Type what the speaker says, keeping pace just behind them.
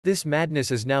This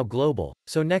madness is now global,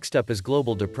 so next up is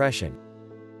global depression.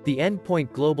 The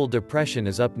endpoint global depression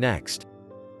is up next.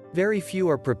 Very few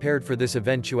are prepared for this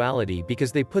eventuality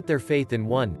because they put their faith in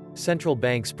 1. Central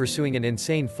banks pursuing an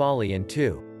insane folly, and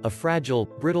 2. A fragile,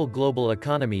 brittle global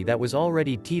economy that was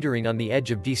already teetering on the edge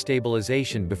of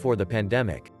destabilization before the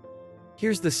pandemic.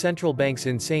 Here's the central bank's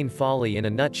insane folly in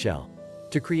a nutshell.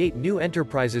 To create new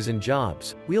enterprises and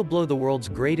jobs, we'll blow the world's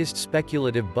greatest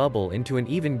speculative bubble into an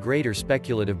even greater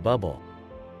speculative bubble.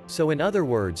 So in other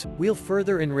words, we'll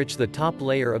further enrich the top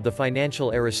layer of the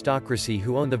financial aristocracy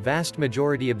who own the vast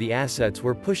majority of the assets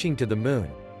we're pushing to the moon,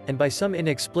 and by some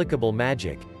inexplicable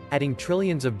magic, adding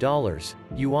trillions of dollars,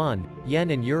 yuan,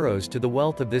 yen and euros to the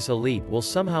wealth of this elite will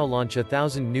somehow launch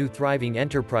 1,000 new thriving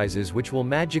enterprises which will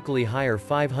magically hire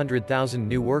 500,000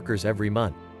 new workers every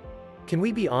month. Can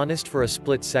we be honest for a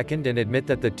split second and admit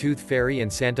that the Tooth Fairy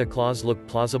and Santa Claus look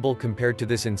plausible compared to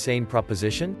this insane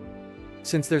proposition?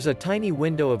 Since there's a tiny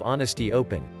window of honesty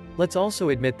open, let's also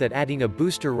admit that adding a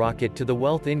booster rocket to the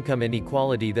wealth income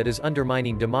inequality that is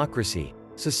undermining democracy,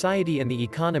 society and the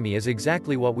economy is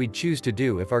exactly what we'd choose to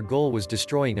do if our goal was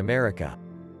destroying America.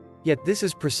 Yet this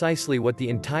is precisely what the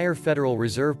entire Federal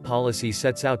Reserve policy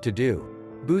sets out to do: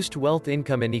 boost wealth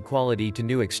income inequality to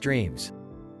new extremes.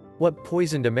 What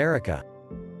poisoned America?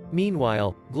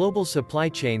 Meanwhile, global supply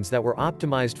chains that were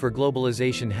optimized for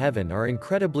globalization heaven are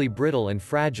incredibly brittle and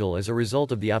fragile as a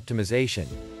result of the optimization.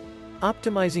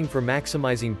 Optimizing for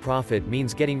maximizing profit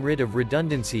means getting rid of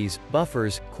redundancies,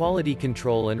 buffers, quality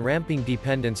control and ramping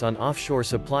dependence on offshore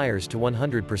suppliers to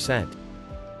 100%.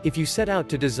 If you set out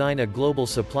to design a global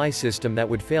supply system that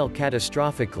would fail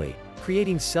catastrophically,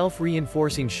 creating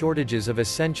self-reinforcing shortages of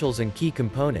essentials and key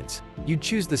components, you'd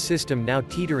choose the system now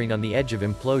teetering on the edge of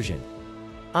implosion.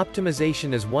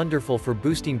 Optimization is wonderful for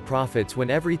boosting profits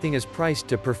when everything is priced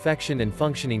to perfection and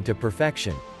functioning to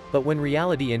perfection, but when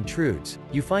reality intrudes,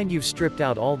 you find you've stripped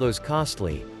out all those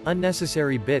costly,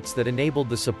 unnecessary bits that enabled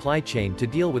the supply chain to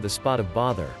deal with a spot of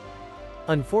bother.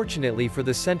 Unfortunately for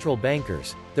the central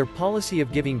bankers, their policy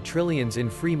of giving trillions in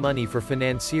free money for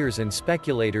financiers and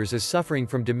speculators is suffering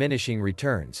from diminishing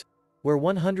returns. Where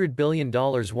 $100 billion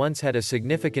once had a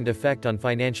significant effect on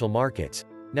financial markets,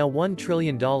 now $1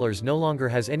 trillion no longer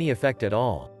has any effect at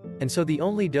all, and so the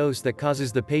only dose that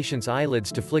causes the patient's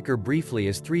eyelids to flicker briefly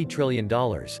is $3 trillion.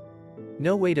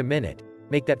 No, wait a minute,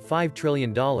 make that $5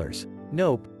 trillion.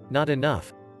 Nope, not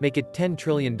enough, make it $10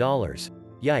 trillion.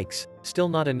 Yikes, still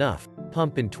not enough,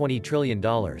 pump in $20 trillion.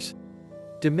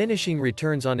 Diminishing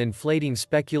returns on inflating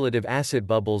speculative asset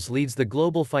bubbles leads the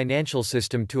global financial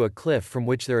system to a cliff from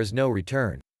which there is no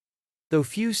return. Though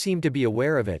few seem to be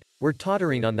aware of it, we're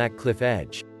tottering on that cliff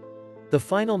edge. The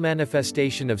final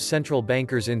manifestation of central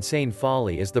bankers' insane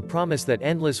folly is the promise that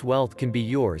endless wealth can be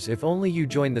yours if only you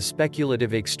join the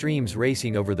speculative extremes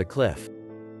racing over the cliff.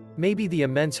 Maybe the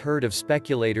immense herd of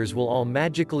speculators will all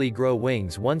magically grow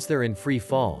wings once they're in free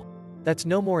fall. That's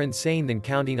no more insane than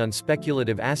counting on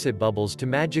speculative asset bubbles to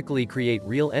magically create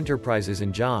real enterprises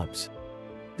and jobs.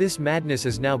 This madness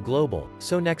is now global,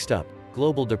 so next up,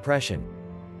 global depression.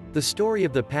 The story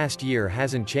of the past year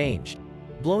hasn't changed.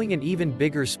 Blowing an even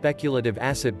bigger speculative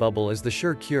asset bubble is the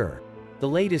sure cure. The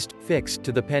latest fix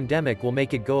to the pandemic will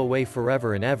make it go away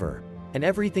forever and ever. And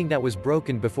everything that was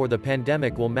broken before the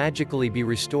pandemic will magically be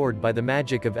restored by the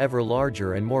magic of ever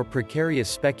larger and more precarious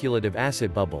speculative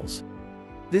asset bubbles.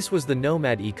 This was the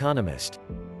Nomad Economist.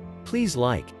 Please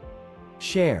like,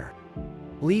 share,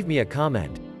 leave me a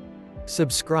comment,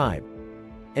 subscribe.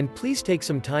 And please take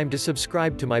some time to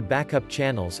subscribe to my backup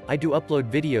channels, I do upload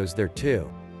videos there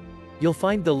too. You'll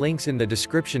find the links in the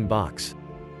description box.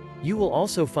 You will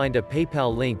also find a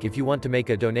PayPal link if you want to make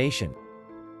a donation.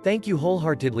 Thank you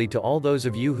wholeheartedly to all those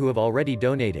of you who have already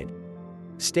donated.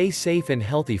 Stay safe and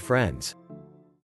healthy, friends.